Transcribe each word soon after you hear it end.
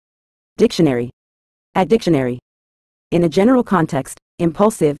Dictionary. Dictionary. In a general context,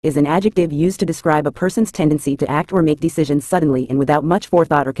 impulsive is an adjective used to describe a person's tendency to act or make decisions suddenly and without much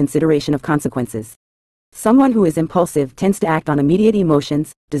forethought or consideration of consequences. Someone who is impulsive tends to act on immediate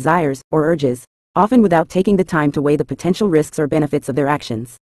emotions, desires, or urges, often without taking the time to weigh the potential risks or benefits of their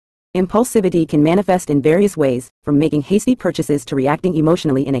actions. Impulsivity can manifest in various ways, from making hasty purchases to reacting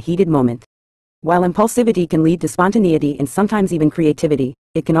emotionally in a heated moment. While impulsivity can lead to spontaneity and sometimes even creativity,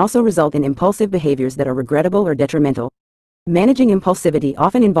 it can also result in impulsive behaviors that are regrettable or detrimental. Managing impulsivity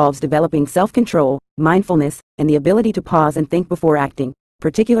often involves developing self-control, mindfulness, and the ability to pause and think before acting,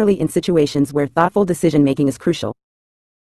 particularly in situations where thoughtful decision-making is crucial.